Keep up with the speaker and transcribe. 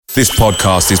This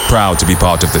podcast is proud to be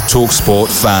part of the TalkSport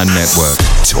Fan Network.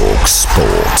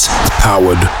 TalkSport.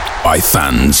 Powered by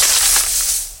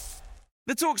fans.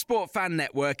 The TalkSport Fan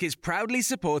Network is proudly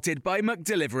supported by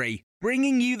McDelivery,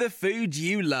 bringing you the food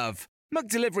you love.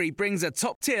 McDelivery brings a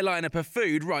top-tier lineup of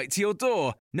food right to your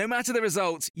door. No matter the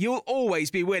result, you'll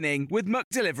always be winning with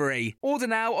McDelivery. Order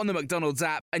now on the McDonald's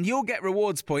app and you'll get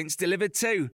rewards points delivered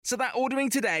too. So that ordering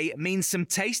today means some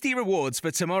tasty rewards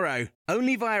for tomorrow.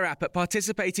 Only via app at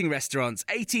participating restaurants.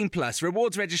 18 plus.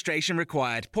 Rewards registration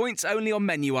required. Points only on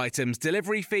menu items.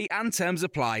 Delivery fee and terms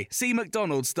apply. See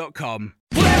mcdonalds.com.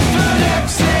 Brentford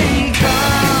FC,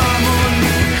 come on,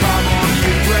 you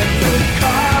Brentford,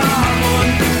 come on,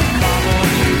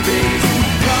 you bees,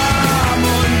 come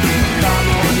on,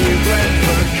 you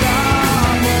Brentford,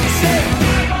 come on,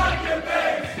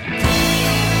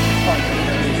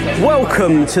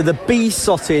 Welcome to the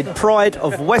Besotted Pride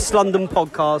of West London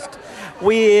podcast.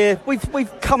 We've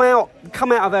come out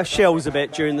of our shells a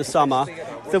bit during the summer.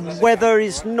 The weather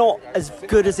is not as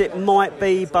good as it might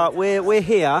be, but we're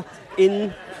here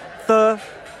in the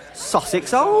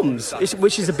Sussex Arms,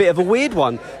 which is a bit of a weird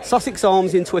one. Sussex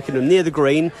Arms in Twickenham, near the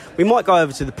Green. We might go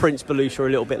over to the Prince Belusha a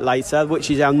little bit later, which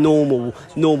is our normal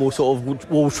sort of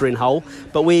watering hole.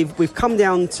 But we've come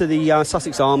down to the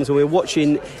Sussex Arms and we're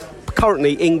watching.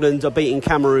 Currently, England are beating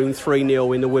Cameroon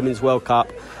 3-0 in the Women's World Cup.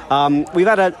 We've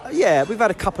had a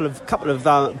couple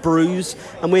of brews,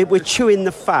 and we're chewing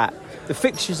the fat. The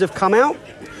fixtures have come out,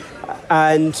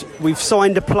 and we've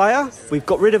signed a player. We've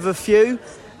got rid of a few,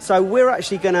 so we're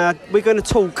actually gonna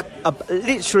talk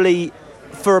literally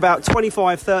for about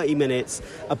 25-30 minutes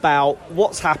about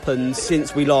what's happened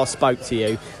since we last spoke to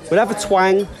you. We'll have a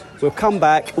twang. We'll come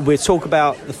back. We'll talk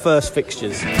about the first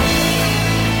fixtures.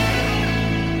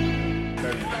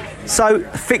 So,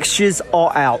 fixtures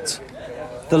are out.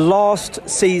 The last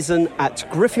season at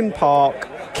Griffin Park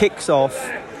kicks off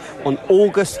on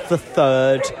August the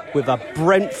 3rd with a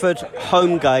Brentford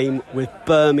home game with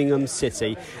Birmingham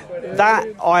City. That,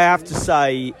 I have to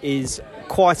say, is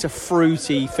quite a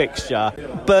fruity fixture.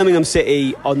 Birmingham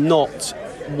City are not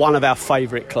one of our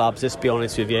favourite clubs, let's be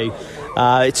honest with you.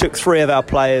 It took 3 of our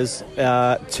players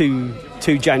two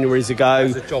Januaries ago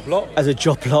as a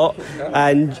job lot,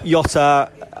 and Jota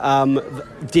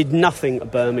did nothing at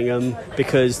Birmingham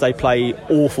because they play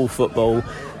awful football,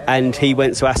 and he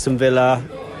went to Aston Villa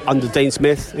under Dean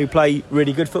Smith, who play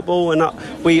really good football, and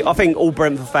I think all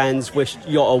Brentford fans wish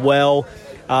Jota well.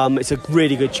 It's a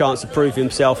really good chance to prove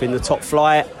himself in the top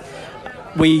flight.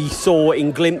 We saw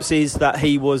in glimpses that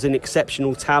he was an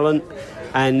exceptional talent,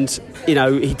 and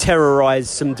he terrorised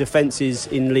some defences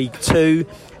in League 2.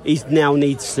 He now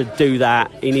needs to do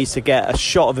that. He needs to get a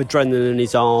shot of adrenaline in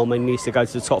his arm and needs to go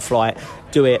to the top flight,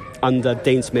 do it under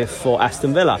Dean Smith for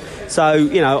Aston Villa. So,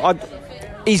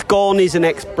 he's gone, he's an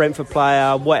ex-Brentford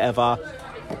player, whatever.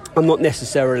 I'm not going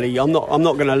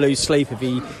to lose sleep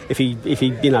if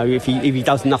he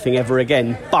does nothing ever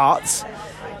again. But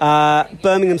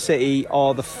Birmingham City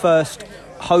are the first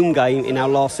home game in our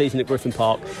last season at Griffin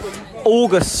Park.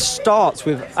 August starts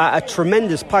at a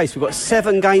tremendous pace. We've got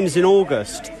 7 games in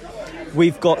August.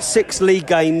 We've got 6 league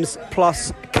games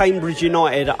plus Cambridge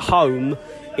United at home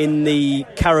in the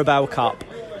Carabao Cup.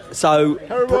 So,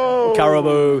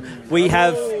 Carabao. We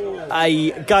have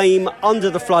a game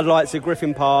under the floodlights at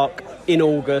Griffin Park in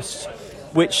August,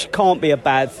 which can't be a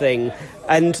bad thing.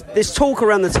 And there's talk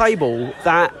around the table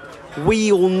that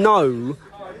we all know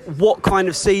what kind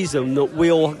of season that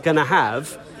we're going to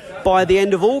have by the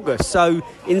end of August. So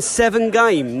in 7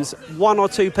 games, 1 or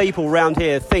 2 people around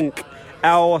here think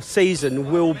our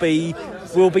season will be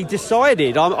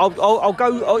decided.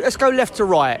 Let's go left to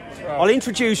right. I'll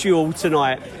introduce you all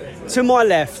tonight. To my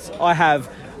left, I have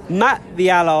Matt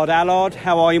the Allard. Allard,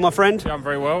 how are you, my friend? Yeah, I'm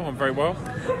very well.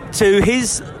 To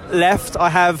his left, I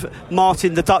have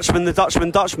Martin the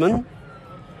Dutchman.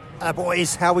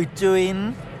 Boys, how we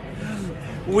doing?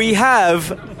 We have,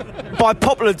 by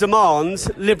popular demand,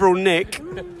 Liberal Nick.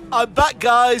 I'm back,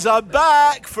 guys. I'm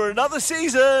back for another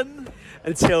season.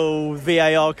 Until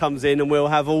VAR comes in and we'll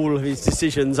have all of his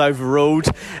decisions overruled.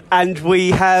 And we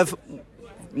have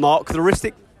Mark the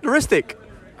Ristic.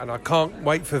 And I can't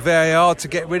wait for VAR to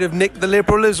get rid of Nick the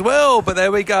Liberal as well. But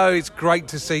there we go. It's great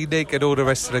to see Nick and all the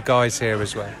rest of the guys here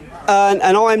as well. And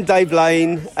I'm Dave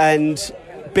Lane, and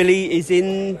Billy is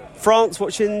in France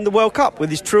watching the World Cup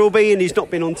with his trilby, and he's not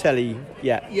been on telly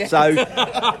yet. Yeah. So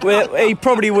he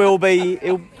probably will be.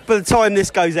 By the time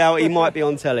this goes out, he might be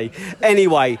on telly.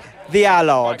 Anyway, the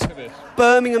Allard.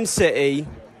 Birmingham City.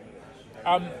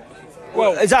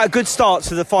 Well, is that a good start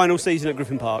to the final season at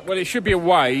Griffin Park? Well, it should be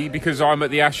away because I'm at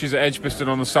the Ashes at Edgbaston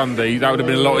on a Sunday. That would have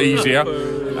been a lot easier.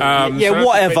 So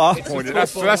whatever.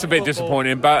 That's a bit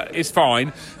disappointing, but it's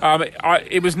fine.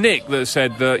 It was Nick that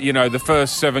said that the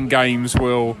first 7 games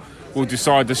will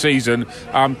decide the season.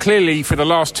 Clearly, for the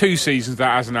last 2 seasons,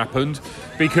 that hasn't happened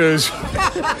because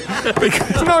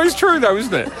no, it's true though,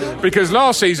 isn't it? Because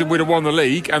last season we'd have won the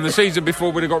league, and the season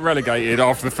before we'd have got relegated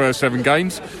after the first 7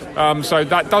 games. So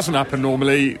that doesn't happen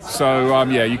normally. So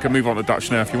you can move on to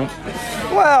Dutch now if you want.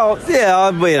 Well,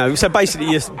 yeah, so basically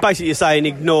you're saying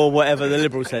ignore whatever the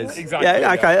Liberal says. Exactly.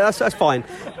 Yeah, okay, that's fine.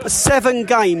 But 7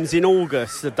 games in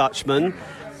August, the Dutchman.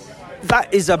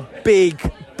 That is a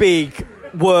big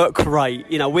work rate.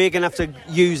 We're going to have to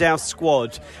use our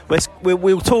squad.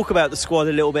 We'll talk about the squad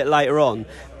a little bit later on,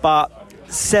 but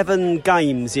 7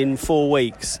 games in 4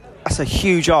 weeks, that's a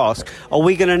huge ask. Are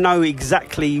we going to know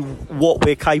exactly what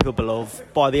we're capable of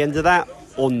by the end of that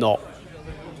or not?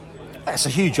 That's a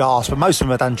huge ask, but most of them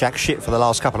have done jack shit for the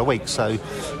last couple of weeks, so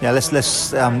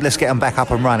let's get them back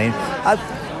up and running.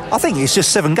 I think it's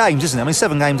just 7 games, isn't it? I mean,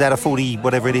 7 games out of 40,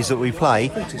 whatever it is that we play.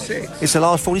 46. It's a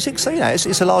large 46, so,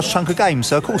 it's a large chunk of games.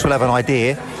 So, of course, we'll have an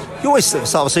idea. You always, at the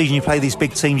start of the season, you play these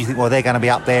big teams, you think, well, they're going to be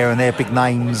up there and they're big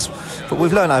names. But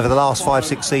we've learned over the last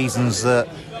 5-6 seasons that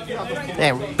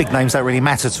big names don't really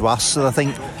matter to us. So I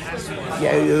think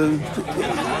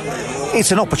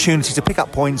it's an opportunity to pick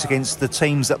up points against the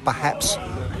teams that perhaps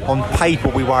on paper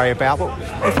we worry about, but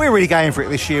if we're really going for it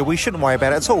this year, we shouldn't worry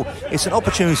about it at all. It's an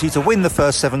opportunity to win the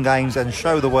first 7 games and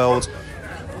show the world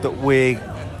that we're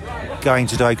going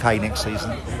to do okay next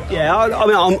season. Yeah, I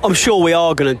mean, I'm sure we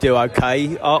are going to do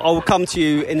okay. I'll come to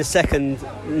you in a second,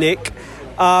 Nick.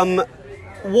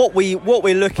 What we're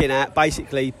looking at,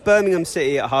 basically, Birmingham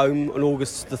City at home on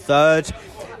August the 3rd.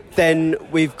 Then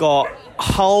we've got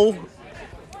Hull,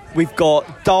 we've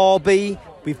got Derby,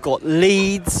 we've got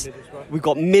Leeds, we've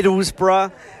got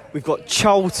Middlesbrough, we've got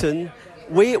Charlton.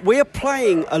 We're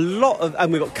playing a lot of,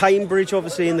 and we've got Cambridge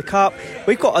obviously in the Cup.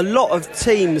 We've got a lot of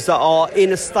teams that are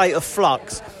in a state of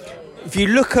flux. If you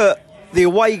look at the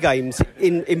away games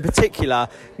in particular,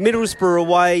 Middlesbrough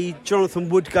away, Jonathan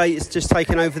Woodgate has just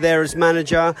taken over there as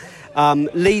manager.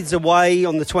 Leeds away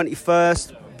on the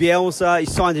 21st. Bielsa, he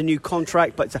signed a new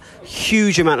contract, but it's a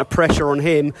huge amount of pressure on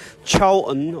him.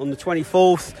 Charlton on the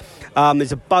 24th.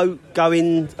 There's a boat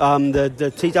going,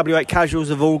 the TW8 Casuals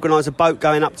have organised a boat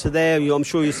going up to there. I'm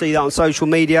sure you'll see that on social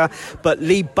media. But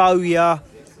Lee Bowyer,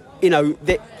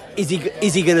 is he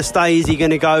going to stay? Is he going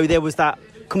to go? There was that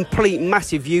complete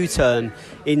massive U-turn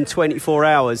in 24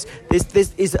 hours.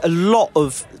 There's a lot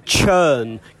of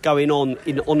churn going on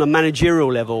a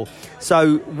managerial level.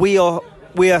 So we are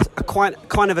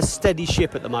kind of a steady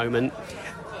ship at the moment.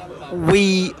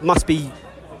 We must be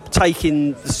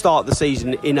taking the start of the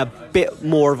season in a bit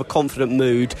more of a confident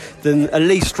mood than at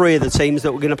least 3 of the teams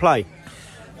that we're going to play.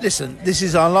 Listen, this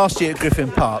is our last year at Griffin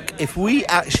Park. If we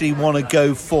actually want to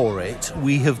go for it,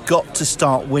 we have got to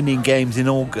start winning games in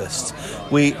August.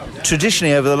 We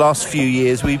traditionally, over the last few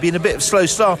years, we've been a bit of slow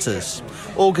starters.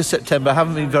 August, September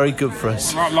haven't been very good for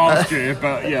us. Not last year,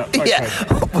 but yeah. Okay.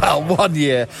 Yeah, well, 1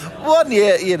 year,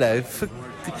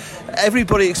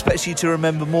 everybody expects you to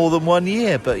remember more than 1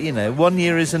 year, but 1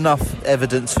 year is enough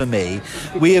evidence for me.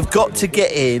 We have got to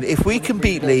get in. If we can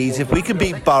beat Leeds, if we can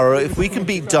beat Borough, if we can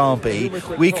beat Derby,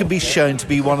 we can be shown to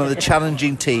be one of the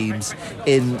challenging teams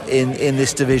in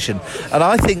this division. And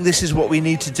I think this is what we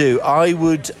need to do. I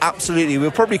would absolutely,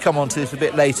 we'll probably come on to this a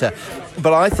bit later,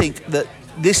 but I think that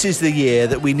this is the year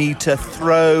that we need to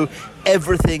throw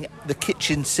everything, the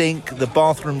kitchen sink, the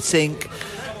bathroom sink,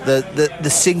 the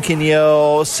sink in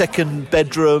your second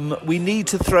bedroom, we need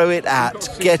to throw it at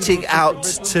getting out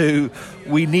to,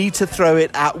 we need to throw it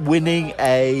at winning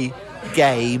a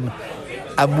game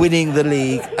and winning the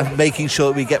league and making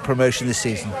sure that we get promotion this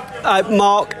season.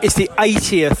 Mark, it's the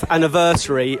 80th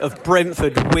anniversary of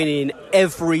Brentford winning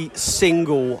every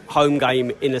single home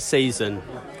game in a season,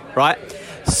 right?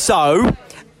 So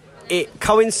it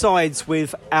coincides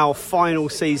with our final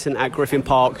season at Griffin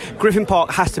Park. Griffin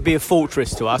Park has to be a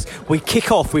fortress to us. We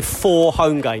kick off with 4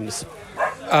 home games.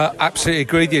 Absolutely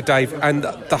agree with you, Dave. And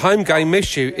the home game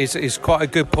issue is quite a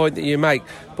good point that you make.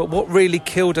 But what really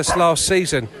killed us last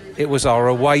season, it was our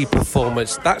away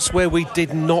performance. That's where we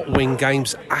did not win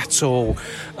games at all.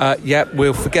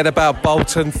 We'll forget about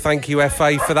Bolton. Thank you,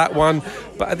 FA, for that one.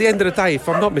 But at the end of the day, if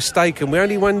I'm not mistaken, we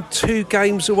only won 2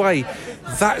 games away.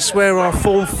 That's where our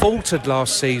form faltered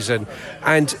last season.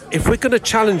 And if we're going to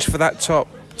challenge for that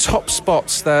top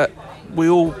spots, that we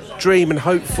all dream and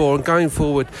hope for and going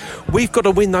forward. We've got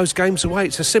to win those games away.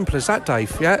 It's as simple as that,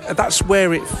 Dave. Yeah, that's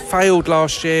where it failed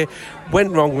last year,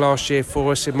 went wrong last year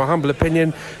for us, in my humble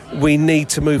opinion. We need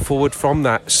to move forward from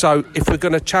that. So if we're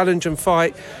going to challenge and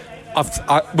fight,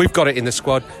 we've got it in the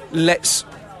squad. Let's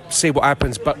see what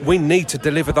happens, but we need to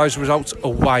deliver those results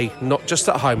away, not just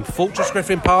at home. Fortress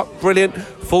Griffin Park, brilliant.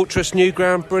 Fortress New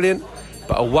Ground, brilliant.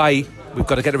 But away, we've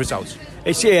got to get the results.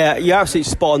 You're absolutely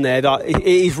spot on there. It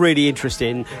is really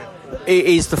interesting. It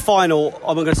is the final.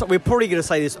 We're probably going to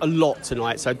say this a lot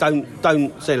tonight, so don't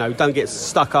get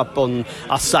stuck up on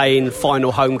us saying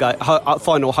final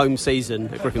home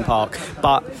season at Griffin Park.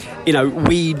 But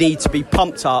we need to be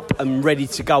pumped up and ready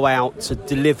to go out to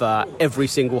deliver every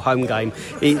single home game.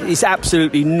 It's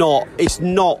absolutely not. It's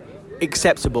not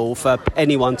acceptable for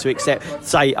anyone to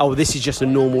say, oh, this is just a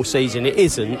normal season. It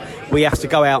isn't. We have to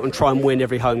go out and try and win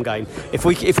every home game. If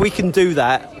we can do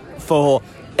that for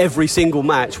every single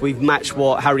match, we've matched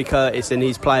what Harry Curtis and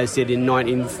his players did in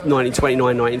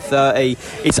 1929,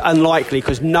 1930. It's unlikely,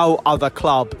 because no other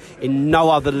club in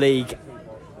no other league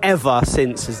ever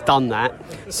since has done that.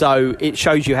 So it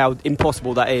shows you how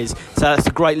impossible that is. So that's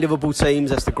the great Liverpool teams,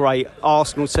 that's the great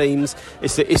Arsenal teams,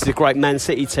 it's the great Man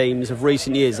City teams of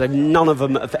recent years. None of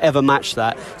them have ever matched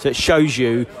that. So it shows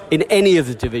you in any of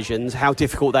the divisions how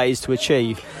difficult that is to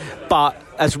achieve. But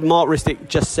as Mark Ristic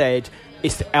just said,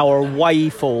 it's our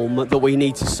away form that we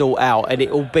need to sort out, and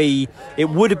it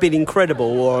would have been incredible,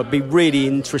 or it'd be really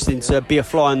interesting to be a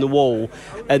fly on the wall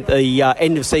at the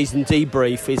end of season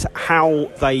debrief, is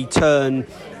how they turn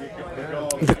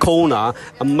the corner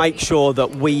and make sure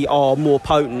that we are more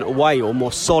potent away, or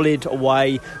more solid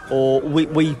away, or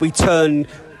we turn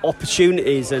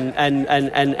opportunities and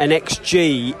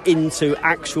XG into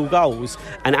actual goals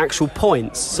and actual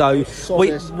points. So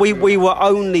we were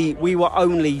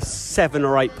only 7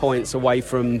 or 8 points away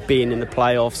from being in the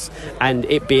playoffs and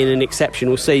it being an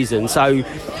exceptional season. So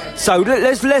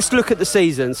let's look at the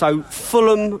season. So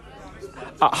Fulham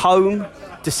at home,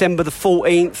 December the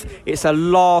 14th. It's a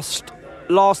last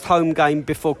home game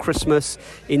before Christmas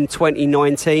in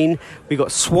 2019. We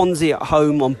got Swansea at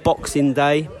home on Boxing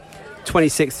Day,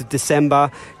 26th of December.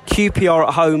 QPR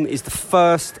at home is the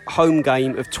first home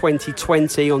game of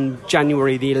 2020 on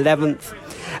January the 11th.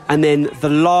 And then the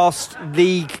last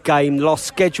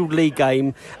scheduled league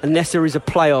game, unless there is a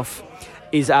playoff,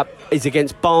 is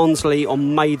against Barnsley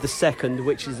on May the 2nd,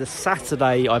 which is a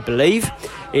Saturday, I believe.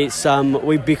 It's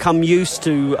we've become used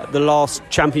to the last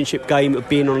championship game of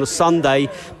being on a Sunday,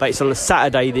 but it's on a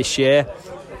Saturday this year.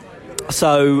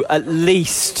 So at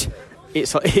least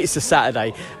it's a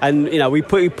Saturday, and we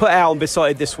put out on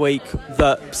Besotted this week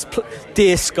that,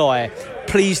 dear Sky,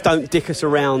 please don't dick us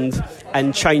around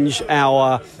and change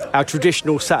our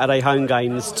traditional Saturday home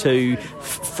games to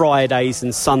Fridays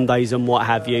and Sundays and what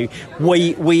have you.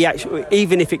 We actually,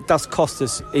 even if it does cost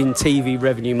us in TV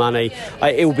revenue money,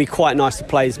 it will be quite nice to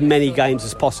play as many games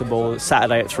as possible on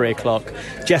Saturday at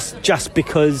 3:00. Just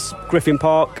because Griffin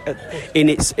Park, in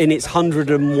its 100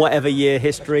 and whatever year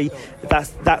history,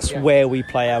 that's where we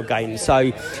play our games.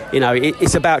 So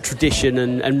it's about tradition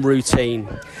and routine.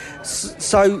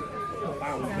 So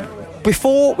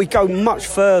before we go much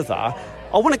further,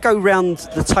 I want to go round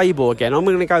the table again. I'm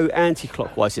going to go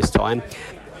anti-clockwise this time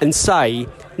and say,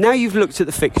 now you've looked at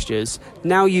the fixtures,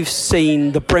 now you've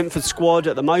seen the Brentford squad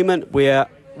at the moment,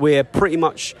 we're pretty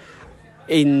much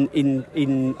in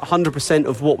 100%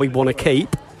 of what we want to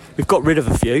keep. We've got rid of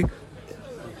a few.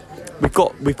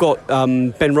 We've got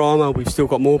Ben Rama, we've still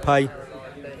got Maupay.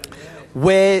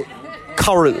 Where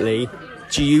currently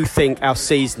do you think our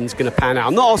season's going to pan out?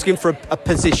 I'm not asking for a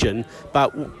position, but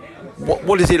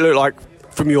what does it look like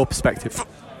from your perspective?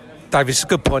 David, it's a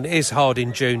good point. It is hard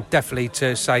in June, definitely,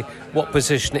 to say what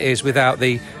position it is without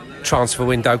the transfer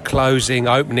window closing,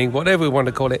 opening, whatever we want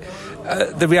to call it.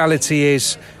 The reality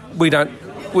is we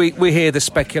hear the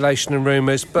speculation and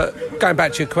rumours, but going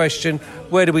back to your question,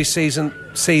 where do we see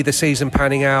the season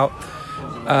panning out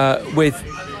with...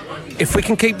 If we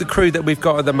can keep the crew that we've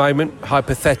got at the moment,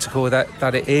 hypothetical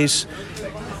that it is,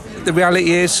 the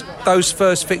reality is those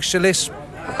first fixture lists,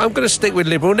 I'm going to stick with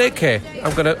Liberal Nick here.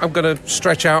 I'm going to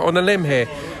stretch out on a limb here.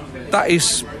 That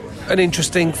is an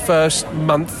interesting first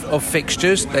month of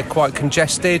fixtures. They're quite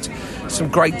congested. Some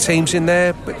great teams in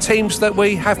there, but teams that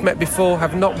we have met before,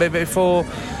 have not met before.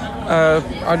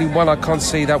 Only one I can't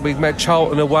see that we've met,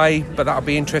 Charlton away, but that'll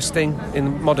be interesting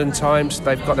in modern times.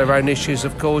 They've got their own issues,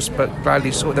 of course, but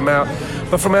gladly sort them out.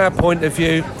 But from our point of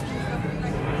view,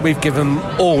 we've given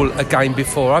all a game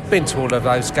before. I've been to all of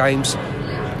those games.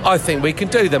 I think we can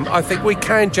do them. I think we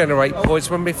can generate points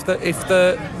if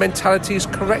the mentality is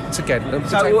correct again.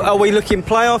 So are we looking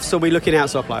playoffs or are we looking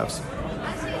outside playoffs?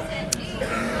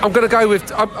 I'm going to go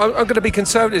with. I'm going to be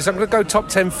conservative. I'm going to go top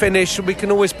 10 finish. We can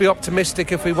always be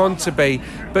optimistic if we want to be,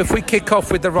 but if we kick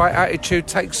off with the right attitude,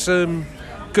 take some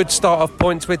good start-off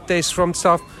points with this from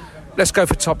stuff, let's go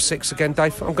for top 6 again,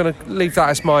 Dave. I'm going to leave that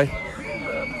as my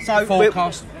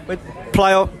forecast. With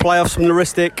playoffs from the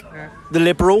Ristic, the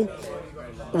Liberal,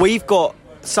 we've got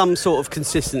some sort of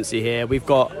consistency here. We've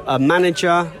got a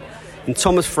manager in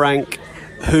Thomas Frank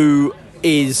who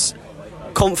is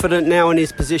confident now in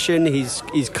his position.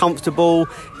 He's comfortable.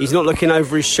 He's not looking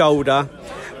over his shoulder.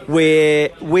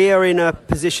 We're in a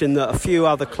position that a few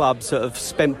other clubs that have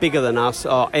spent bigger than us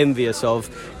are envious of.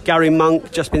 Gary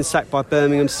Monk just been sacked by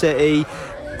Birmingham City.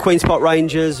 Queen's Park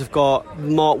Rangers have got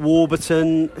Mark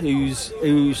Warburton,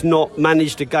 who's not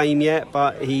managed a game yet,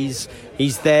 but he's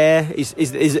there.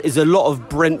 There's a lot of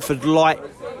Brentford light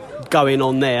going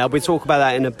on there. We'll talk about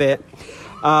that in a bit.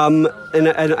 And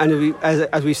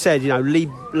as we said, Lee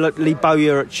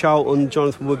Bowyer at Charlton,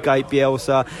 Jonathan Woodgate,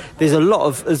 Bielsa. There's a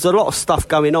lot of stuff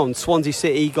going on. Swansea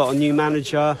City got a new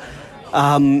manager.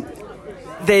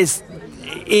 There's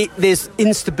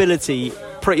instability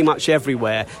pretty much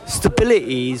everywhere.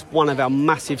 Stability is one of our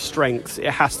massive strengths.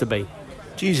 It has to be.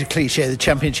 To use a cliche, the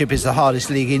Championship is the hardest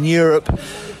league in Europe.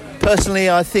 Personally,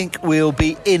 I think we'll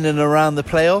be in and around the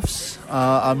playoffs.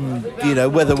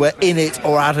 Whether we're in it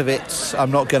or out of it, I'm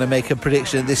not going to make a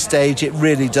prediction at this stage. It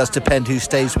really does depend who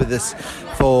stays with us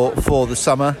for the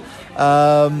summer.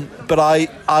 But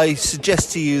I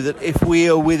suggest to you that if we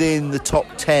are within the top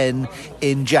 10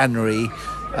 in January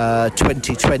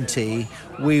 2020,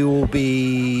 we will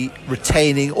be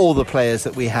retaining all the players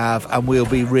that we have, and we'll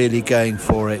be really going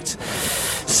for it.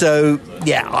 So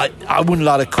yeah, I wouldn't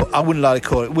like to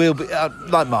call it. We'll be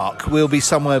like Mark. We'll be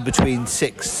somewhere between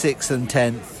 6th and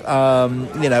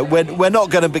 10th. We're not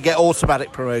going to get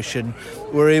automatic promotion.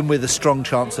 We're in with a strong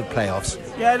chance of playoffs.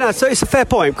 Yeah, no. So it's a fair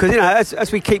point because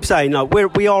as we keep saying,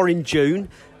 we are in June.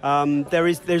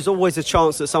 There's always a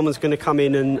chance that someone's going to come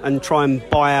in and try and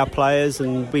buy our players,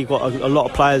 and we've got a lot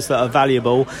of players that are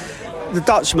valuable. The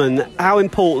Dutchman, how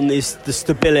important is the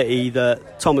stability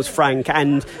that Thomas Frank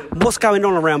and what's going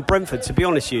on around Brentford? To be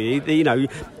honest with you,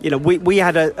 we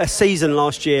had a season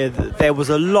last year that there was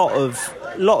a lot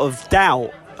of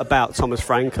doubt about Thomas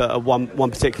Frank at one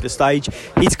particular stage.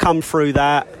 He's come through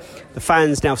that. The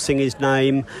fans now sing his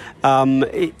name.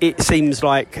 It seems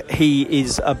like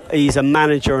he's a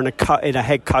manager and a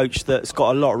head coach that's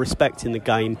got a lot of respect in the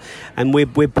game, and we're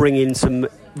bringing some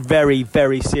very,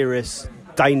 very serious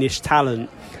Danish talent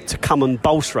to come and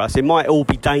bolster us. It might all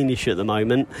be Danish at the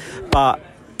moment, but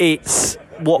it's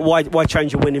why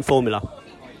change a winning formula?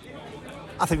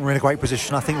 I think we're in a great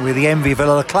position. I think we're the envy of a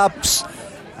lot of clubs.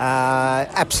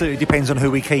 Absolutely depends on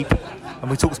who we keep, and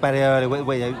we talked about it earlier.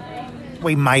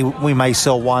 We may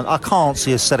sell one. I can't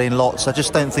see us selling lots. I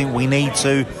just don't think we need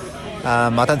to.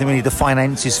 I don't think we need the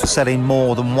finances for selling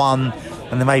more than one.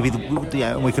 And then maybe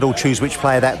we could all choose which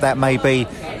player that may be.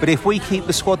 But if we keep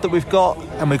the squad that we've got,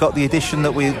 and we've got the addition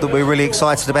that we're really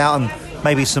excited about, and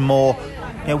maybe some more,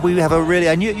 we have a really.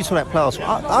 And you talk about playoffs.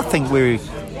 I think we're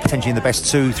potentially in the best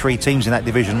 2-3 teams in that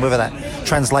division. Whether that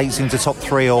translates into top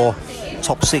 3 or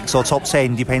top 6 or top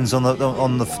 10 depends on the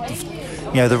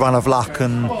run of luck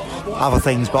and other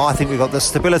things. But I think we've got the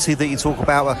stability that you talk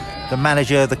about, the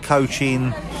manager, the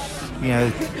coaching.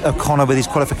 O'Connor with his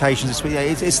qualifications.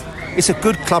 It's a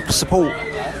good club to support.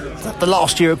 The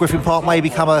last year at Griffin Park may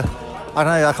become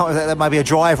that may be a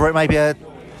drive, or it may be a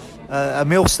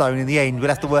millstone in the end. We'll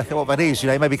have to work out what that is.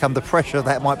 It may become the pressure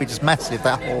that might be just massive.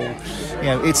 That whole,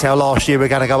 it's our last year, we're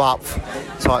going to go up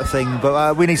type thing.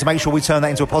 But we need to make sure we turn that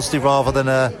into a positive rather than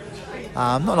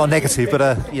not negative, but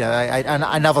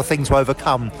another thing to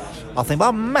overcome. I think. But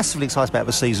I'm massively excited about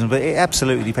the season, but it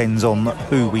absolutely depends on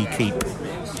who we keep.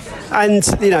 And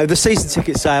the season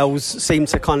ticket sales seem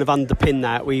to kind of underpin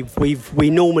that. We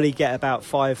normally get about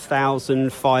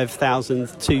 5,000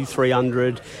 to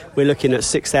 300. We're looking at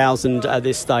 6,000 at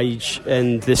this stage,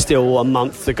 and there's still a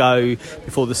month to go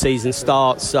before the season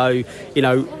starts. So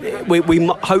we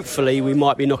hopefully we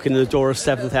might be knocking on the door of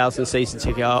 7,000 season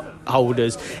ticket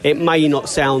holders. It may not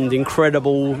sound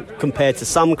incredible compared to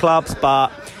some clubs,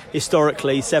 but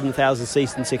historically 7,000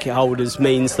 season ticket holders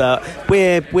means that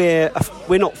we're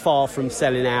not far from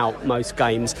selling out most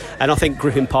games, and I think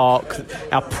Griffin Park,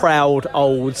 our proud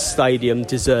old stadium,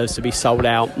 deserves to be sold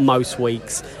out most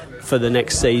weeks for the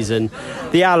next season.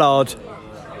 The Allard,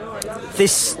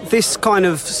 this kind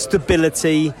of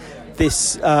stability,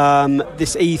 this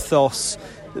ethos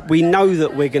we know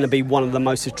that we're going to be one of the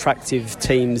most attractive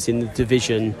teams in the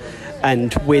division,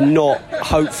 and we're not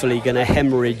hopefully going to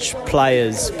hemorrhage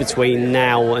players between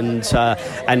now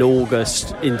and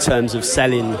August in terms of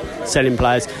selling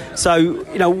players. So,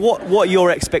 you know, what are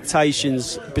your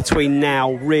expectations between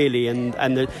now really and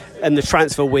the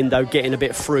transfer window getting a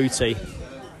bit fruity?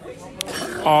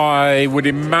 I would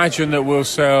imagine that we'll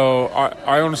sell.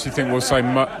 I honestly think we'll sell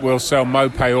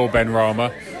Maupay or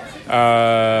Benrahma,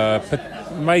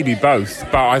 maybe both,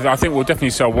 but I think we'll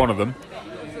definitely sell one of them.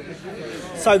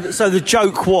 So the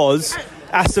joke was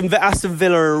Aston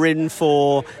Villa are in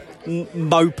for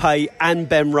Maupay and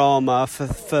Benrahma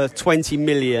for 20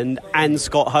 million and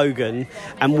Scott Hogan,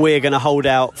 and we're going to hold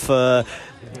out for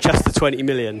just the 20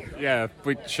 million. Yeah,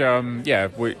 which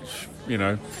you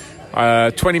know.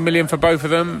 20 million for both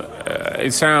of them.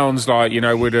 It sounds like, you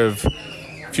know, a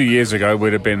few years ago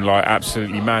would have been like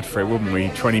absolutely mad for it, wouldn't we?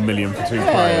 20 million for two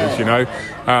players, you know.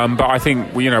 But I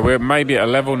think, you know, we're maybe at a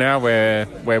level now where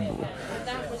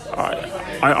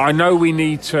I know we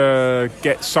need to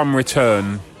get some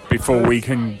return before we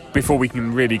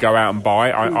can really go out and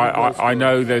buy. I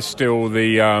know there's still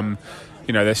the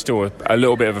there's still a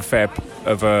little bit of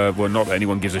well, not that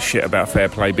anyone gives a shit about fair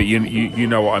play, but you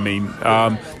know what I mean.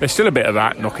 There's still a bit of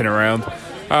that knocking around.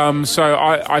 So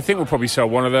I think we'll probably sell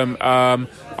one of them.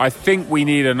 I think we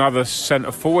need another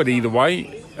centre forward either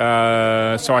way.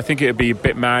 So I think it would be a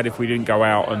bit mad if we didn't go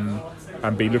out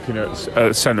and be looking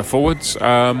at centre forwards.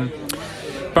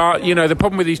 But you know, the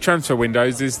problem with these transfer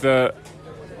windows is that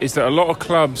a lot of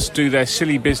clubs do their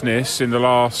silly business in the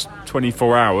last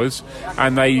 24 hours,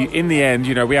 and in the end,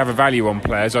 you know, we have a value on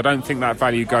players. I don't think that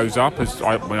value goes up.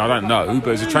 I don't know,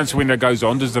 but as the transfer window goes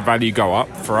on, does the value go up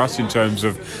for us in terms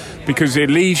of, because it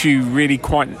leaves you really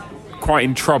quite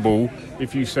in trouble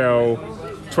if you sell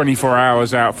 24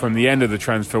 hours out from the end of the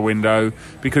transfer window,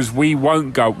 because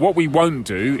what we won't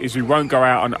do is we won't go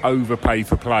out and overpay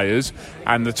for players,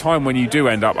 and the time when you do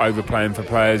end up overpaying for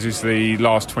players is the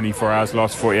last 24 hours,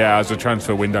 last 40 hours of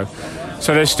transfer window.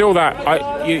 So there's still that.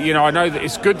 I know that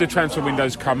it's good the transfer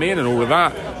windows come in and all of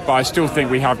that, but I still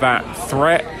think we have that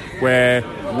threat where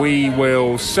we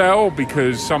will sell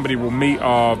because somebody will meet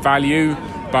our value,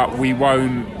 but we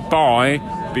won't buy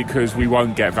because we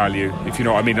won't get value, if you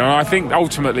know what I mean. And I think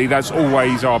ultimately that's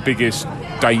always our biggest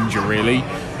danger, really,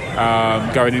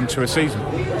 going into a season.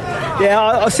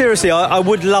 Yeah, seriously, I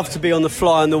would love to be on the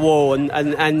fly on the wall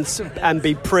and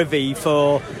be privy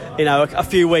for, you know, a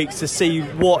few weeks to see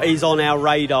what is on our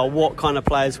radar, what kind of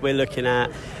players we're looking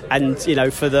at, and, you know,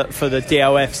 for the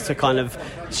DOFs to kind of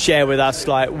share with us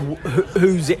like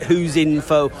who's in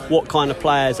for what kind of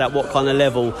players at what kind of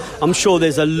level. I'm sure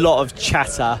there's a lot of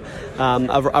chatter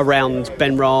around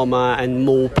Benrahma and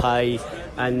Maupay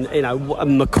and, you know,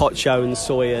 Makocho and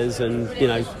Sawyers, and, you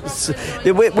know,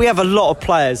 we have a lot of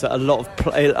players that a lot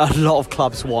of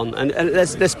clubs want, and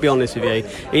let's be honest with you,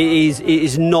 it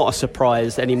is not a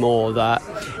surprise anymore that,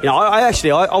 you know, I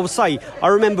would say I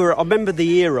remember the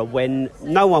era when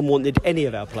no one wanted any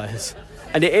of our players.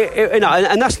 And you know,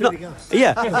 and that's not,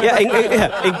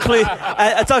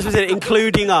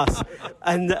 including us,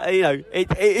 and you know,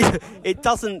 it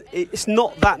doesn't. It's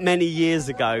not that many years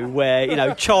ago where, you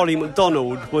know, Charlie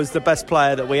McDonald was the best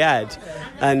player that we had,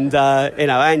 and you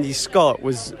know, Andy Scott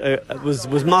was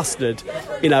mustard.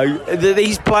 You know,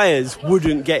 these players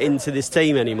wouldn't get into this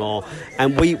team anymore,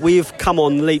 and we've come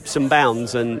on leaps and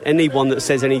bounds, and anyone that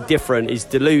says any different is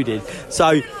deluded.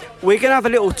 So we're going to have a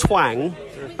little twang.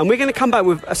 And we're going to come back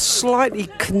with a slightly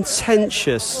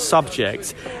contentious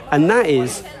subject, and that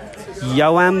is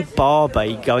Yohan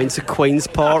Barbet going to Queen's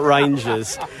Park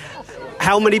Rangers.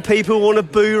 How many people want to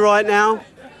boo right now?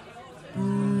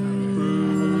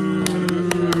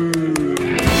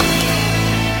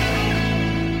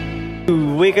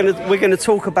 We're going to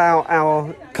talk about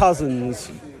our cousins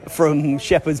from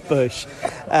Shepherd's Bush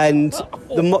and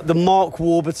the Mark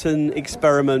Warburton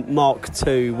experiment Mark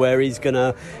II, where he's going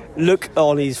to look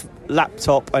on his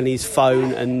laptop and his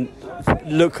phone and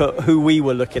look at who we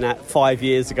were looking at 5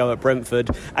 years ago at Brentford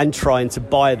and trying to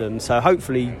buy them. So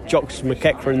hopefully Josh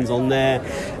McEachran's on there,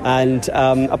 and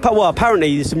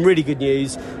apparently there's some really good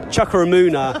news. Chuka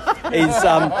Amuna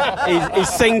is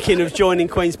thinking of joining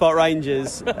Queen's Park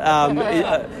Rangers,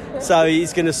 so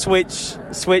he's going to switch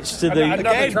to the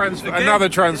another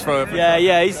transfer.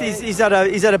 Yeah, he's had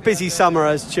a busy summer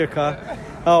as Chuka.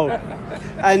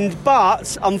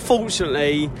 But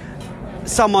unfortunately,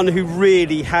 someone who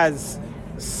really has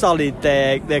sullied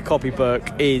their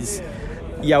copybook is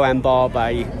Yohan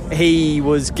Barbet. He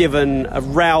was given a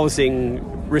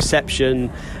rousing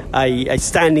reception, a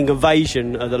standing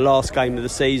ovation at the last game of the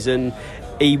season.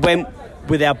 He went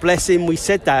with our blessing. We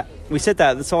said that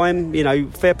at the time. You know,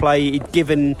 fair play. He'd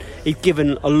given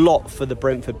a lot for the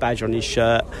Brentford badge on his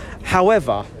shirt.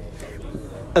 However,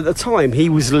 at the time he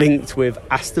was linked with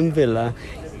Aston Villa,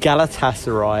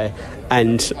 Galatasaray,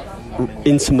 and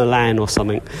Inter Milan or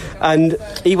something, and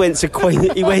he went to Queen's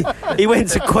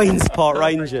Park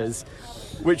Rangers,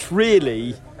 which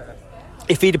really,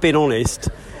 if he'd have been honest,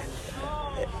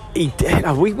 we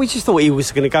just thought he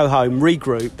was going to go home,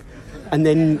 regroup, and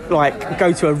then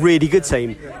go to a really good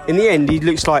team. In the end, he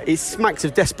looks like it smacks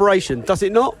of desperation, does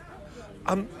it not?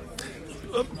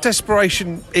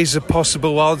 Desperation is a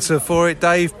possible answer for it,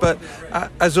 Dave, but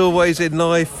as always in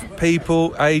life,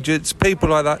 people, agents, people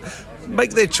like that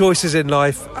make their choices in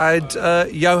life, and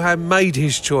Johan made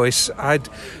his choice, and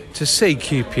to see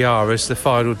QPR as the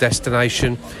final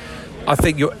destination, I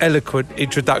think your eloquent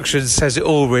introduction says it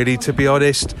all, really, to be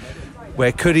honest.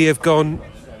 Where could he have gone?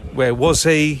 Where was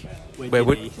he?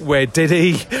 Where did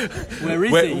he?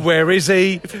 Where is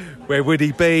he? Where would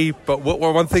he be? But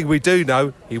one thing we do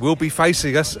know, he will be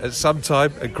facing us at some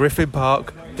time at Griffin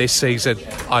Park this season.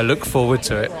 I look forward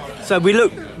to it. So we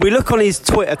look on his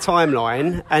Twitter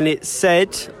timeline, and it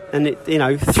said,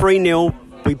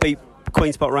 3-0, we beat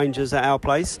Queen's Park Rangers at our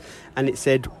place, and it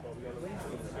said,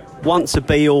 once a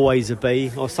B, always a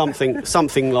B, or something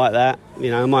like that.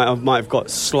 You know, I might have got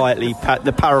slightly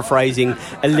the paraphrasing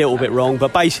a little bit wrong,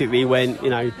 but basically he went,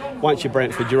 once you're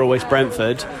Brentford, you're always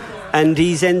Brentford, and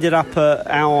he's ended up at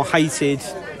our hated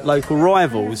local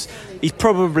rivals. He's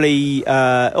probably,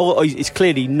 he's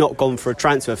clearly not gone for a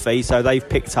transfer fee, so they've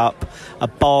picked up a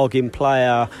bargain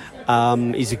player.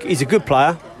 He's a good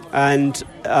player, and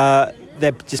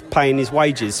they're just paying his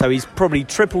wages, so he's probably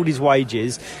tripled his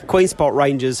wages. Queen's Park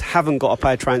Rangers haven't got to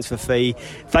pay a transfer fee.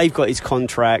 They've got his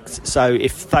contract, so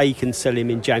if they can sell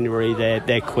him in January,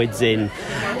 they're quids in.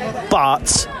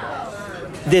 But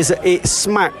it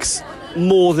smacks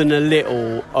more than a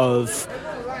little of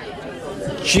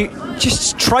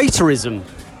just traitorism.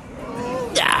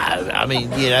 Yeah, I mean,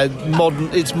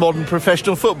 it's modern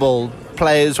professional football.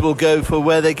 Players will go for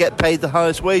where they get paid the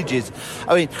highest wages.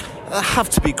 I mean, there have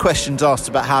to be questions asked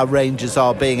about how Rangers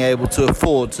are being able to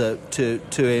afford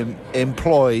to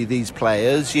employ these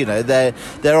players.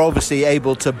 They're obviously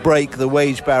able to break the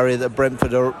wage barrier that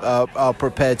Brentford are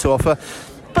prepared to offer.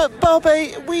 But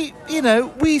Maupay,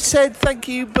 we said thank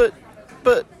you, but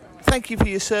thank you for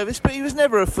your service, but he was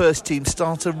never a first team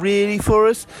starter really for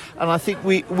us, and I think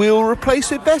we'll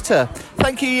replace it better.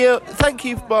 Thank you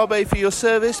Maupay, for your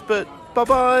service, but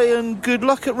bye-bye and good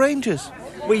luck at Rangers.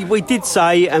 We did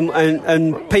say,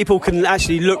 and people can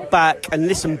actually look back and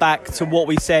listen back to what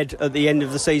we said at the end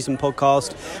of the season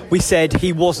podcast. We said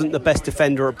he wasn't the best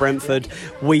defender at Brentford.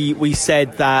 We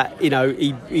said that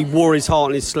he wore his heart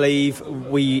on his sleeve.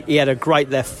 He had a great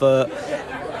left foot.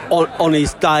 On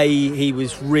his day, he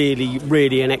was really,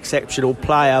 really an exceptional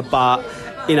player, but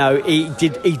he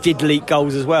did leak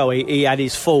goals as well. He had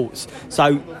his faults.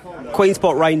 So Queen's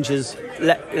Park Rangers,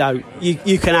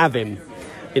 you can have him.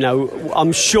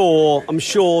 I'm sure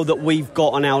that we've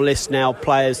got on our list now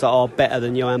players that are better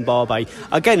than Johan Maupay.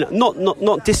 Again, not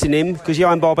dissing him, because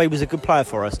Johan Maupay was a good player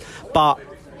for us, but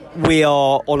we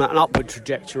are on an upward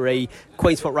trajectory.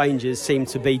 Queen's Park Rangers seem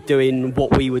to be doing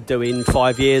what we were doing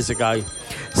 5 years ago.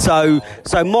 So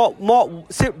Mark,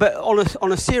 but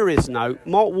on a serious note,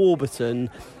 Mark Warburton,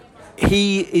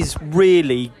 he is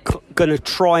really going to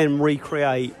try and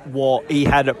recreate what he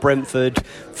had at Brentford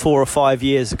 4 or 5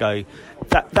 years ago.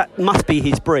 That must be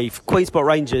his brief. Queen's Park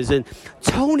Rangers and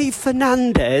Tony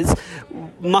Fernandes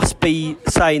must be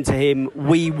saying to him,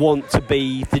 we want to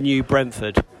be the new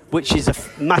Brentford, which is a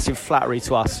massive flattery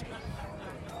to us.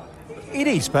 It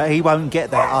is, but he won't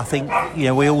get that. I think,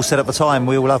 we all said at the time,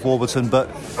 we all love Warburton, but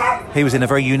he was in a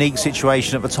very unique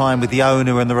situation at the time with the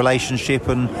owner and the relationship,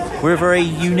 and we're a very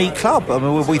unique club. I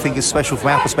mean, we think it's special from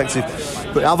our perspective,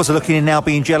 but others are looking in now,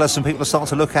 being jealous, and people are starting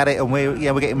to look at it, and we're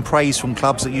getting praise from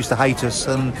clubs that used to hate us.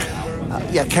 And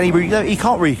can he? He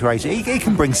can't recreate it. He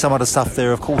can bring some of the stuff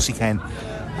there, of course he can.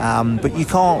 But you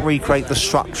can't recreate the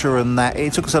structure and that.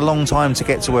 It took us a long time to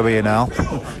get to where we are now.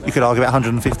 You could argue about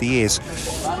 150 years.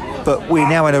 But we're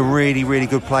now in a really, really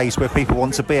good place where people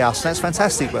want to be us. And that's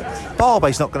fantastic. But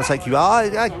Maupay's not going to take you. I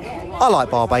like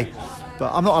Maupay,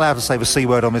 but I'm not allowed to say the C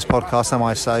word on this podcast, am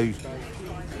I? So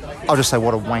I'll just say,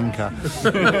 what a wanker.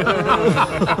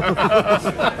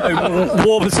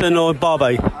 Warburton or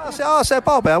Maupay? I say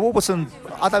Maupay. Warburton,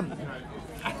 I don't...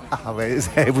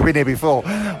 we've been here before.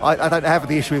 I don't have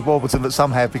the issue with Warburton that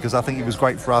some have, because I think he was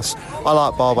great for us. I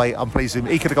like Maupay. I'm pleased with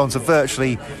him. He could have gone to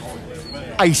virtually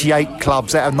 88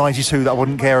 clubs out of 92 that I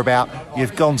wouldn't care about.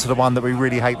 You've gone to the one that we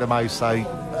really hate the most. So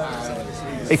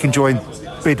he can join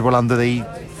Bidwell under the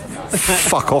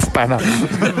fuck off banner.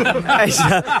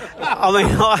 I mean,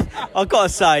 I've got to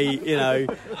say,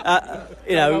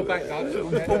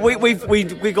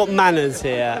 we've got manners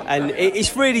here, and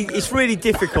it's really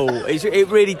difficult. It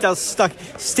really does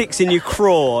sticks in your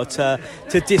craw to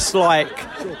dislike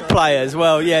players.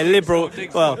 Well, yeah, Liberal.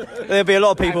 Well, there'll be a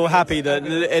lot of people happy that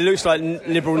it looks like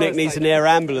Liberal Nick needs an air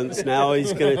ambulance now.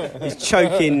 He's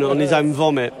choking on his own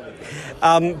vomit.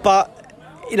 But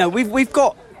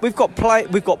we've got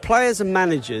players and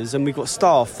managers, and we've got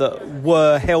staff that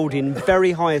were held in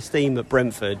very high esteem at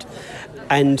Brentford,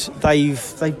 and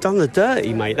they've done the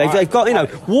dirty, mate. They've got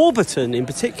Warburton in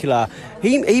particular.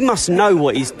 He must know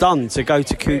what he's done to go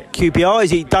to QPR.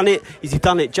 Has he done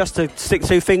it just to stick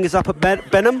two fingers up at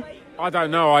Benham? I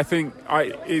don't know.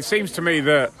 It seems to me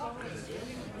that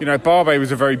Barbet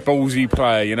was a very ballsy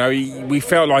player. We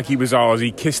felt like he was ours.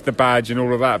 He kissed the badge and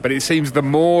all of that. But it seems the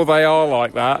more they are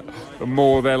like that, the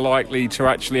more they're likely to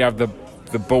actually have the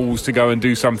balls to go and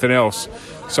do something else.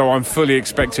 So I'm fully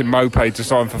expecting Maupay to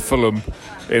sign for Fulham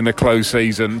in the close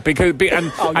season because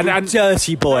and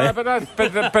dirty boy. But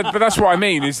that's what I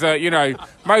mean is that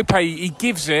Maupay, he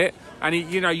gives it. And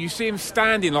you see him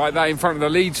standing like that in front of the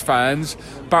Leeds fans,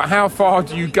 but how far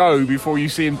do you go before you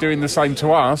see him doing the same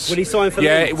to us? When he signed for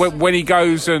Leeds? Yeah, when he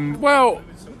goes and, well,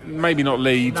 maybe not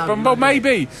Leeds, but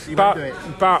maybe. But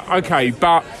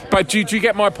do you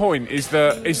get my point? Is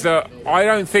that I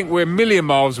don't think we're a million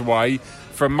miles away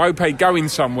from Maupay going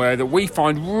somewhere that we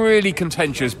find really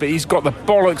contentious, but he's got the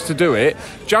bollocks to do it,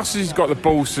 just as he's got the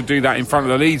balls to do that in front of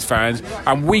the Leeds fans,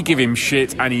 and we give him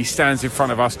shit and he stands in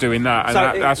front of us doing that,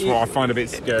 and that's what I find a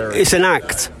bit scary. It's an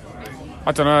act.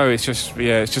 I don't know, it's just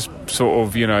sort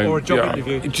of, Or a job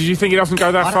interview. Do you think he doesn't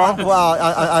go that far?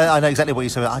 I know exactly what you're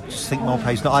saying. I just think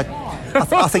Maupay's not.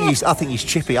 I think he's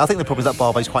chippy. I think the problem is that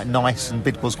Barbay's quite nice and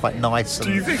Bidwell's quite nice. And,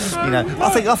 do you think so? I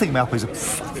think Maupay's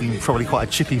probably quite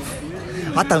a chippy.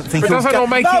 I don't think. But does that not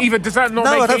make it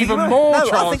even more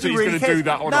chance that he's going to do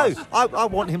that on us? No, I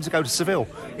want him to go to Seville.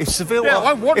 If Seville,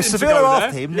 Seville are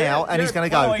after him now, and he's going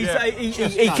to go.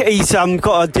 He's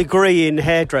got a degree in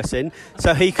hairdressing,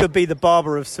 so he could be the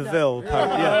barber of Seville.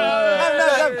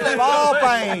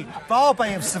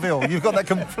 Barbet of Seville. You've got that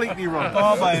completely wrong.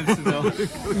 Barbet of Seville.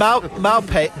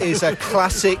 Maupay is a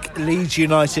classic Leeds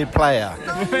United player.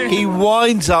 He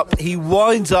winds up.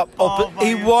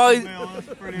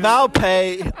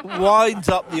 Maupay winds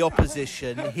up the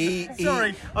opposition.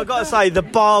 Sorry, I've got to say the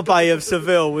Barbet of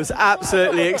Seville was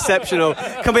absolutely exceptional.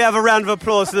 Can we have a round of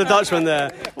applause for the Dutchman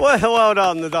there? Well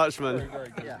done, the Dutchman.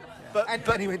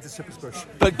 But he went to Superspush.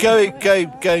 But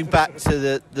going back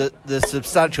to the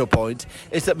substantial point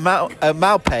is that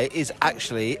Maupay is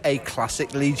actually a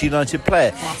classic Leeds United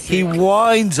player. He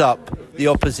winds up the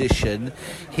opposition.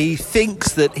 He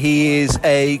thinks that he is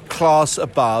a class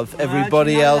above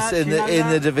everybody else in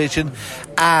the division,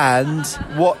 and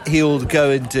what he'll go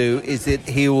and do is that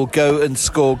he will go and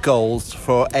score goals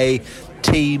for a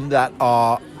team that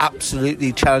are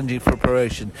absolutely challenging for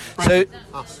promotion.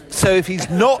 So if he's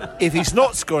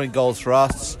not scoring goals for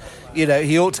us,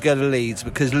 he ought to go to Leeds,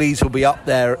 because Leeds will be up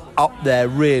there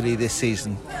really this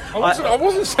season. I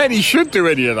wasn't saying he should do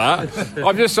any of that.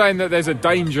 I'm just saying that there's a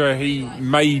danger he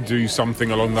may do something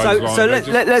along those lines. So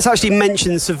let's actually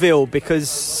mention Seville,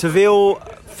 because Seville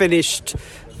finished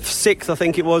 6th, I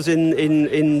think it was, in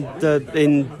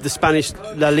the Spanish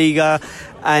La Liga,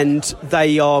 and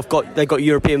they got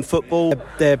European football.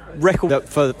 Their record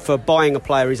for buying a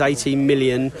player is 18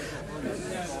 million.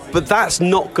 But that's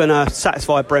not going to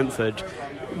satisfy Brentford.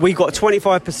 We got a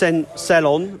 25%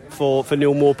 sell-on for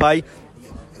Neal Maupay.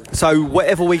 So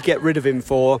whatever we get rid of him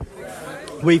for,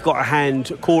 we've got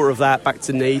a quarter of that back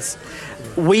to Nice.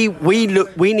 We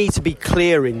need to be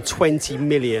clearing 20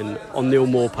 million on Neal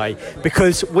Maupay,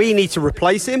 because we need to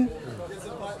replace him.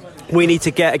 We need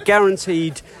to get a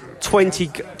guaranteed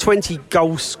 20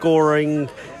 goal-scoring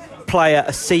player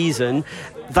a season.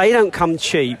 They don't come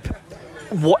cheap.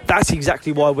 That's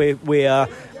exactly why we're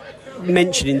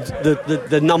mentioning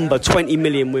the number 20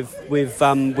 million with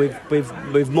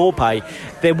Maupay.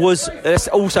 Let's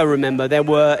also remember, there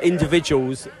were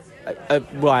individuals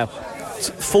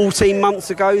 14 months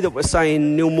ago that were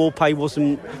saying Neal Maupay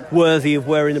wasn't worthy of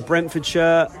wearing the Brentford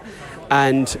shirt,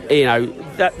 and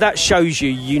that shows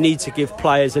you need to give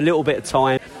players a little bit of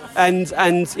time. And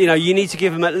you need to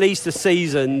give them at least a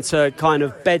season to kind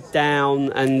of bed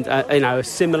down and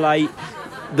assimilate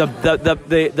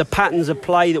the patterns of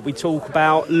play that we talk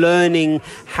about, learning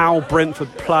how Brentford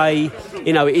play.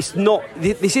 It's not.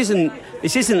 This isn't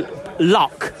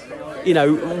luck.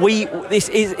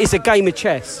 It's a game of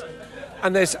chess,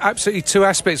 And there's absolutely two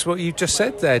aspects what you just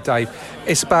said there, Dave.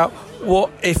 It's about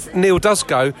what if Neal does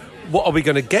go, what are we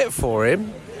going to get for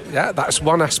him? Yeah, that's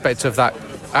one aspect of that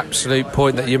absolute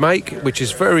point that you make, which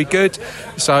is very good.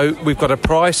 So we've got a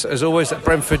price, as always, that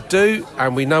Brentford do,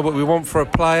 and we know what we want for a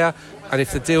player. And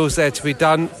if the deal's there to be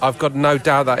done, I've got no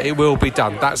doubt that it will be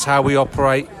done. That's how we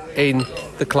operate in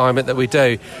the climate that we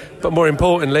do. But more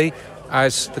importantly,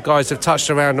 as the guys have touched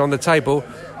around on the table,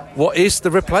 what is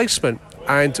the replacement?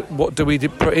 And what do we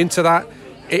put into that?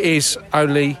 It is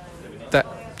only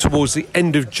that towards the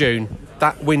end of June,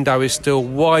 that window is still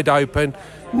wide open.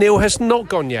 Neal has not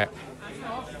gone yet.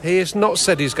 He has not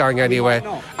said he's going anywhere.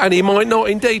 And he might not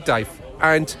indeed, Dave.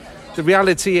 And the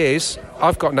reality is,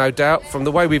 I've got no doubt from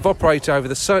the way we've operated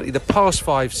over certainly the past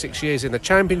 5-6 years in the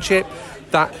Championship,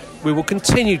 that we will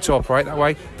continue to operate that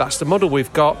way. That's the model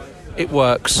we've got. It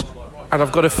works. And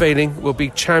I've got a feeling we'll be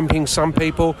championing some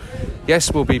people.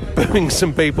 Yes, we'll be booing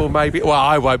some people maybe. Well,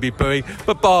 I won't be booing,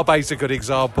 but Barbay's a good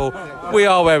example. We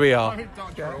are where we are.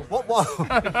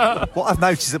 What I've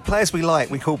noticed is that players we like,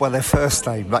 we call by their first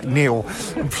name, like Neal.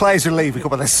 And players who leave, we call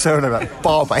by their surname, like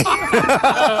Barbay.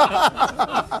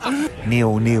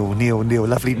 Neal.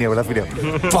 Lovely Neal.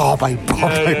 Barbay.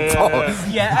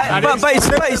 Yeah, but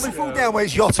it's we fall down where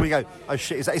it's yacht and we go, oh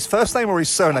shit, is that his first name or his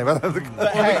surname? we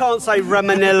can't say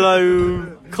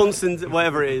Ramanello, Constant,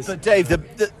 whatever it is. But Dave,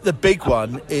 the big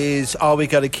one is, are we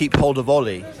going to keep hold of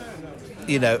Ollie?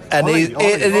 You know, and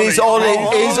is Ollie.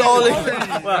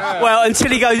 Well, until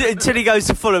he goes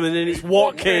to Fulham, and then it's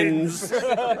Watkins.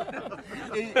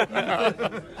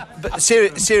 But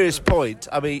serious point.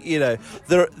 I mean, you know,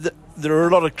 there are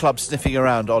a lot of clubs sniffing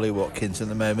around Ollie Watkins at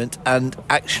the moment, and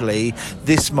actually,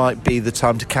 this might be the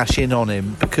time to cash in on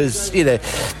him because, you know,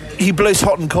 he blows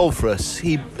hot and cold for us.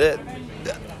 He.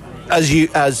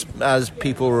 As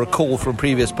people recall from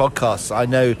previous podcasts, I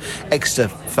know Exeter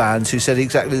fans who said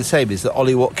exactly the same, is that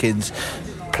Ollie Watkins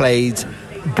played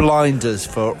blinders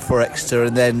for Exeter,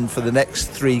 and then for the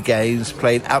next 3 games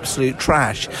played absolute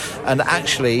trash. And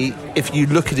actually, if you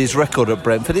look at his record at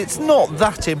Brentford, it's not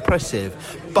that impressive,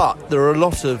 but there are a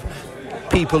lot of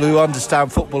people who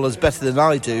understand football as better than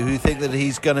I do who think that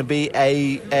he's going to be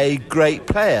a great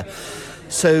player.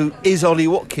 So is Ollie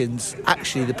Watkins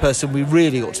actually the person we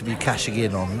really ought to be cashing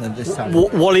in on at this time?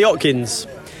 Wally Watkins.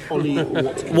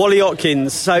 Wally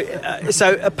Watkins. So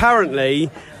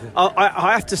apparently,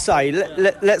 I have to say,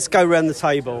 let's go around the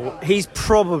table. He's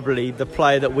probably the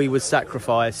player that we would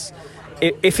sacrifice.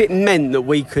 If it meant that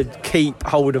we could keep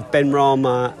hold of Ben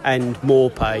Rama and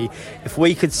Maupay, if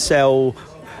we could sell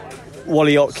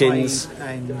Wally Watkins, for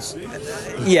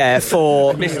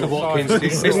Mr. Watkins.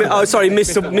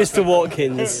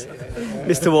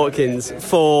 Mr. Watkins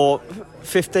for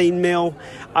 15 mil.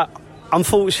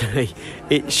 Unfortunately,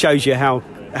 it shows you how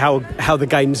the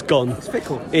game's gone. It's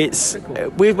fickle.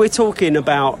 We're talking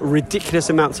about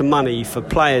ridiculous amounts of money for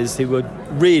players who were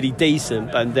really decent,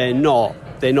 and they're not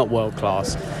world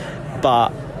class.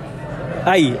 But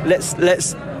hey, let's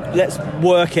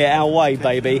work it our way,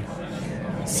 baby.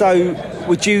 So,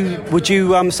 would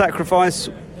you sacrifice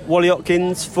Wally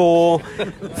Watkins for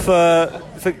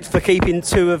keeping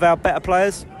 2 of our better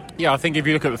players? Yeah, I think if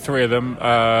you look at the 3 of them,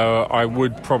 I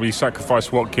would probably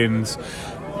sacrifice Watkins.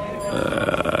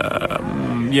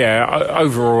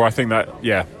 Overall, I think that.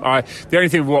 Yeah, the only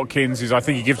thing with Watkins is I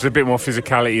think he gives a bit more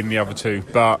physicality than the other 2,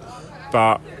 but.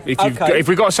 If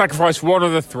we've got to sacrifice one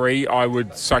of the 3, I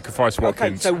would sacrifice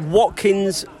Watkins. Okay, so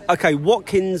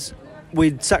Watkins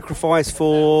we'd sacrifice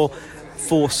for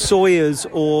Sawyers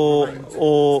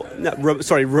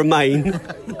Remain.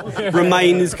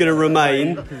 Remain is going to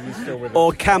remain,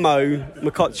 or Camo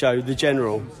Makocho, the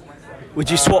general. Would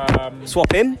you swap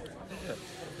him?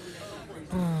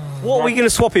 What are we going to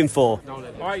swap him for?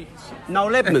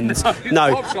 Noel Edmonds?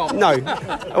 No.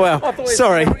 Well,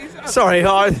 sorry.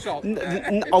 I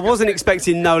wasn't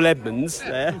expecting Noel Edmonds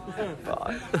there.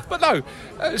 But no,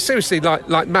 seriously,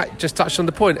 like Matt just touched on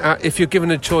the point. If you're given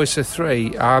a choice of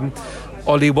 3,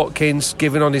 Ollie Watkins,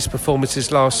 given on his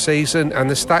performances last season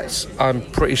and the stats, I'm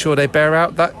pretty sure they bear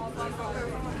out that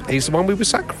he's the one we would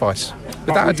sacrifice.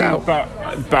 Without a doubt.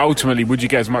 But ultimately, would you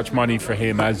get as much money for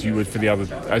him as you would for the other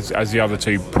as the other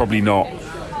 2? Probably not.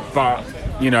 But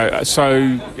you know,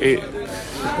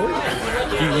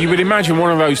 you would imagine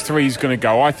one of those 3 is going to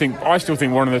go. I still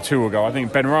think one of the 2 will go. I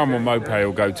think Benrahma or Maupay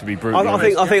will go. To be brutally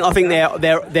honest, I think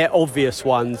they're obvious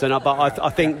ones, but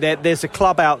I think there's a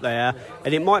club out there,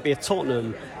 and it might be a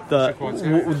Tottenham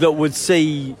that would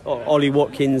see Ollie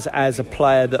Watkins as a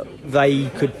player that they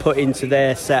could put into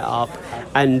their setup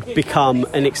and become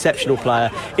an exceptional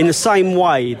player. In the same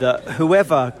way that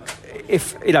whoever,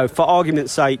 if you know, for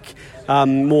argument's sake,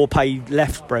 Maupay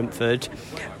left Brentford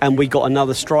and we got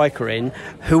another striker in,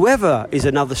 whoever is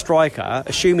another striker,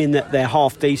 assuming that they're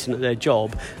half decent at their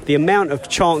job, the amount of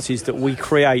chances that we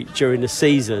create during the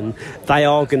season, they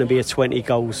are going to be a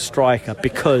 20-goal striker,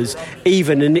 because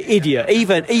even an idiot,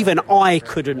 even I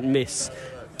couldn't miss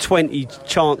 20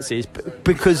 chances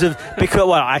because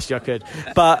well, actually I could,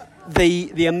 but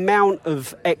the amount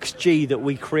of XG that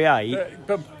we create.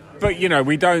 But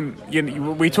we don't.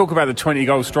 We talk about the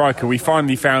 20-goal striker. We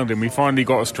finally found him. We finally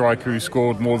got a striker who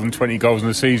scored more than 20 goals in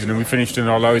the season, and we finished in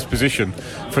our lowest position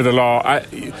for the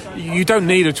last. You don't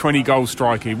need a 20-goal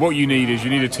striker. What you need is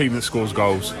a team that scores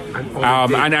goals,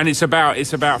 and it's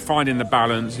about finding the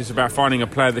balance. It's about finding a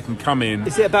player that can come in.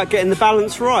 Is it about getting the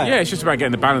balance right? Yeah, it's just about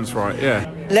getting the balance right. Yeah.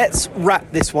 Let's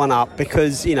wrap this one up,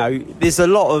 because there's a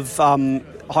lot of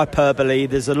hyperbole,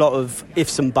 there's a lot of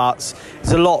ifs and buts,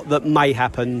 there's a lot that may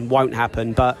happen, won't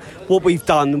happen, but what we've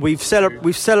done, we've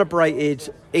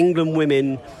celebrated England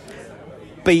women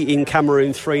beating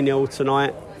Cameroon 3-0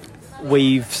 tonight.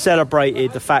 We've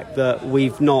celebrated the fact that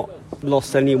we've not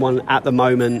lost anyone at the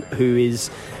moment who is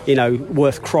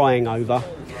worth crying over,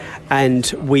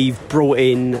 and we've brought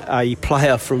in a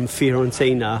player from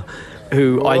Fiorentina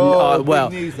who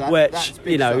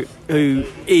who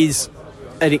is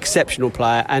an exceptional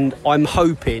player, and I'm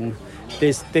hoping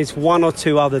there's one or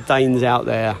two other Danes out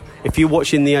there. If you're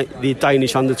watching the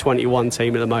Danish under-21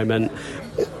 team at the moment,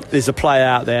 there's a player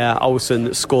out there, Olsen,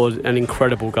 that scored an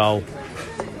incredible goal.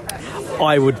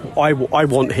 I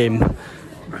want him.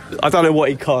 I don't know what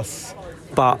he costs,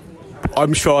 but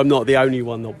I'm sure I'm not the only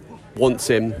one that wants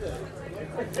him.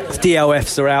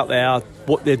 DLFs are out there.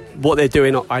 What they're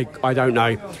doing, I don't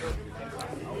know.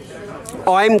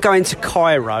 I'm going to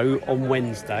Cairo on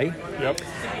Wednesday. Yep.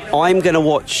 I'm going to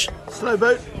watch Slow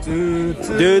boat.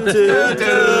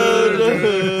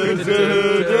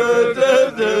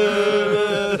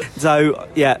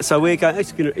 So we're going.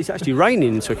 It's actually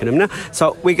raining in Twickenham now.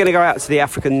 So we're going to go out to the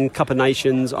African Cup of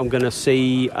Nations. I'm going to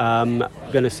see Cameron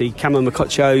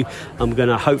Makocho. I'm going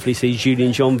to hopefully see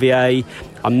Julien Janvier.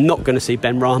 I'm not going to see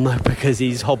Ben Ramo because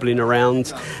he's hobbling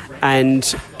around,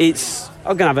 and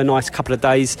I'm going to have a nice couple of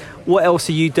days. What else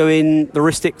are you doing,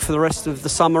 Laristic, for the rest of the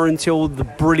summer until the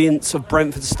brilliance of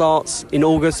Brentford starts in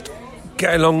August?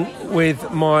 Get along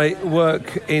with my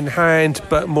work in hand,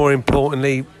 but more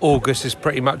importantly, August is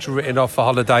pretty much written off for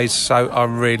holidays, so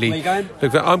I'm really... Where are you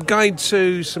going? I'm going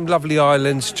to some lovely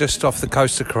islands just off the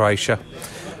coast of Croatia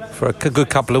for a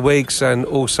good couple of weeks, and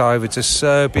also over to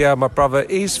Serbia. My brother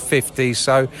is 50,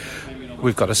 so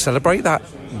we've got to celebrate that.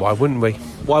 Why wouldn't we?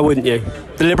 Why wouldn't you?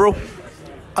 The Liberal?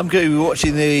 I'm going to be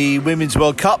watching the Women's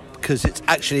World Cup because it's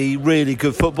actually really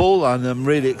good football, and I'm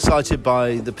really excited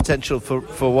by the potential for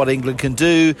what England can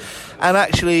do. And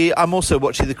actually, I'm also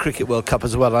watching the Cricket World Cup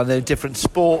as well. I know different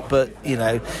sport, but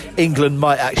England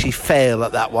might actually fail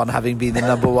at that one, having been the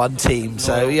number one team.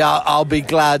 So yeah, I'll be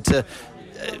glad to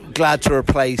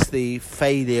replace the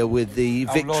failure with the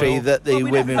victory that the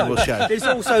women will show. There's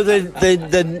also the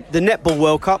Netball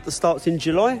World Cup that starts in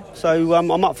July, so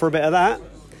I'm up for a bit of that.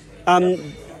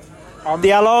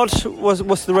 The Allard,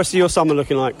 what's the rest of your summer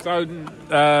looking like? So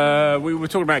we were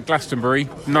talking about Glastonbury.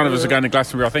 None of us are going to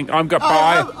Glastonbury, I think. I'm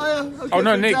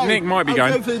going. Nick might be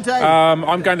going.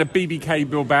 I'm going to BBK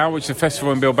Bilbao, which is a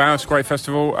festival in Bilbao. It's a great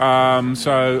festival.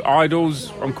 So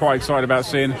Idols, I'm quite excited about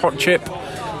seeing. Hot Chip.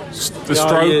 The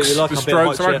Strokes. I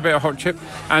like a bit of Hot Chip,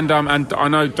 and I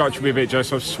know Dutch will be a bit jealous.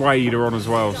 So Suede are on as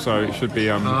well, so it should be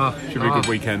a good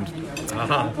weekend.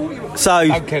 So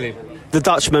I'm kidding. The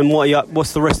Dutchman,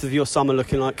 what's the rest of your summer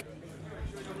looking like?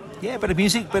 Yeah, a bit of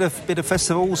music, bit of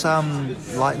festivals.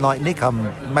 Like Nick, I'm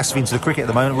massively into the cricket at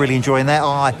the moment. Really enjoying that.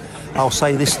 I'll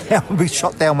say this now, will be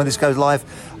shot down when this goes live.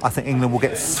 I think England will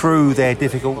get through their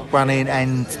difficult run-in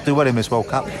and do well in this World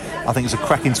Cup. I think it's a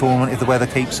cracking tournament if the weather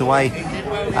keeps away.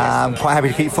 I'm quite happy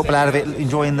to keep football out of it,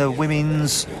 enjoying the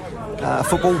women's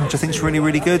football, which I think is really,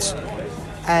 really good.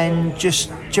 And just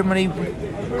generally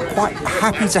quite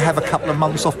happy to have a couple of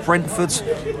months off Brentford,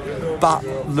 but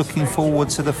looking forward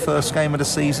to the first game of the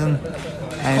season.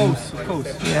 And, of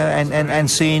course. Yeah, and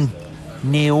seeing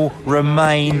Neal,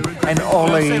 Romain and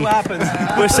Ollie. We'll see what happens.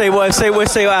 We'll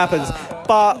see what happens.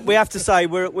 But we have to say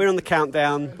we're on the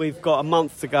countdown. We've got a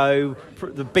month to go.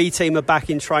 The B team are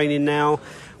back in training now.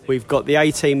 We've got the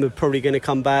A team are probably going to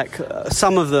come back.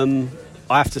 Some of them,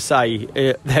 I have to say,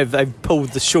 they've pulled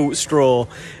the short straw.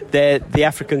 the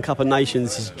African Cup of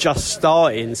Nations is just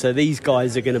starting, so these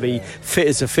guys are going to be fit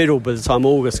as a fiddle by the time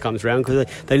August comes around, because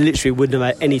they literally wouldn't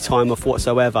have had any time off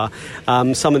whatsoever.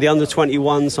 Some of the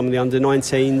under-21s, some of the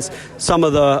under-19s, some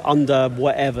of the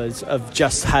under-whatevers have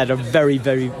just had a very,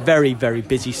 very, very, very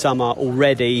busy summer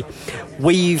already.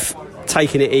 We've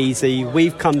taken it easy.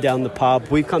 We've come down the pub,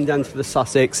 we've come down to the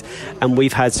Sussex, and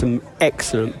we've had some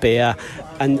excellent beer.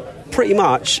 And pretty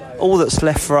much all that's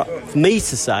left for me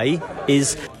to say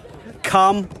is,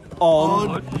 come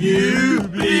on, you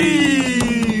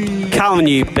bees! Come on,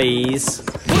 you bees!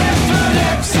 Brentford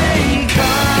FC,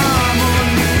 come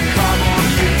on,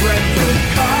 you Brentford,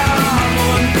 come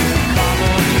on,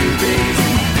 you bees,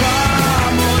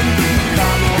 come on,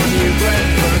 you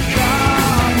Brentford,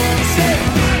 come on, say,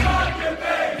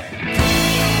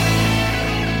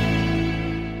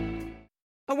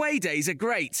 Away days are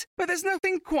great, but there's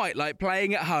nothing quite like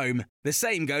playing at home. The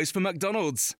same goes for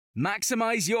McDonald's.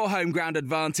 Maximise your home ground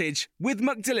advantage with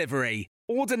McDelivery.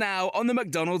 Order now on the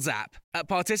McDonald's app. At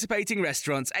participating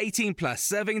restaurants, 18 plus,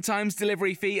 serving times,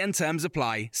 delivery fee and terms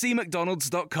apply. See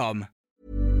mcdonalds.com.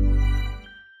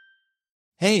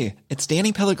 Hey, it's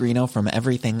Danny Pellegrino from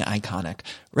Everything Iconic.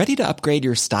 Ready to upgrade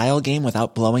your style game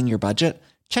without blowing your budget?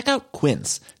 Check out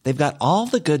Quince. They've got all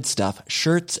the good stuff,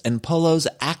 shirts and polos,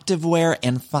 activewear,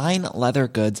 and fine leather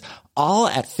goods, all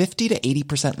at 50 to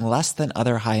 80% less than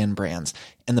other high-end brands.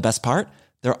 And the best part?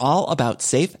 They're all about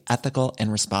safe, ethical,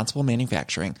 and responsible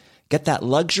manufacturing. Get that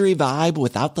luxury vibe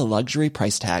without the luxury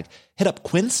price tag. Hit up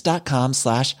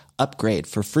quince.com/upgrade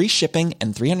for free shipping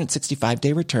and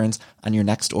 365-day returns on your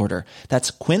next order.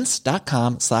 That's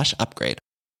quince.com/upgrade.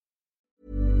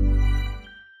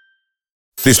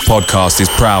 This podcast is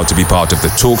proud to be part of the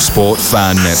TalkSport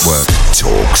Fan Network.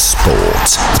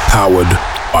 TalkSport. Powered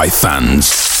by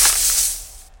fans.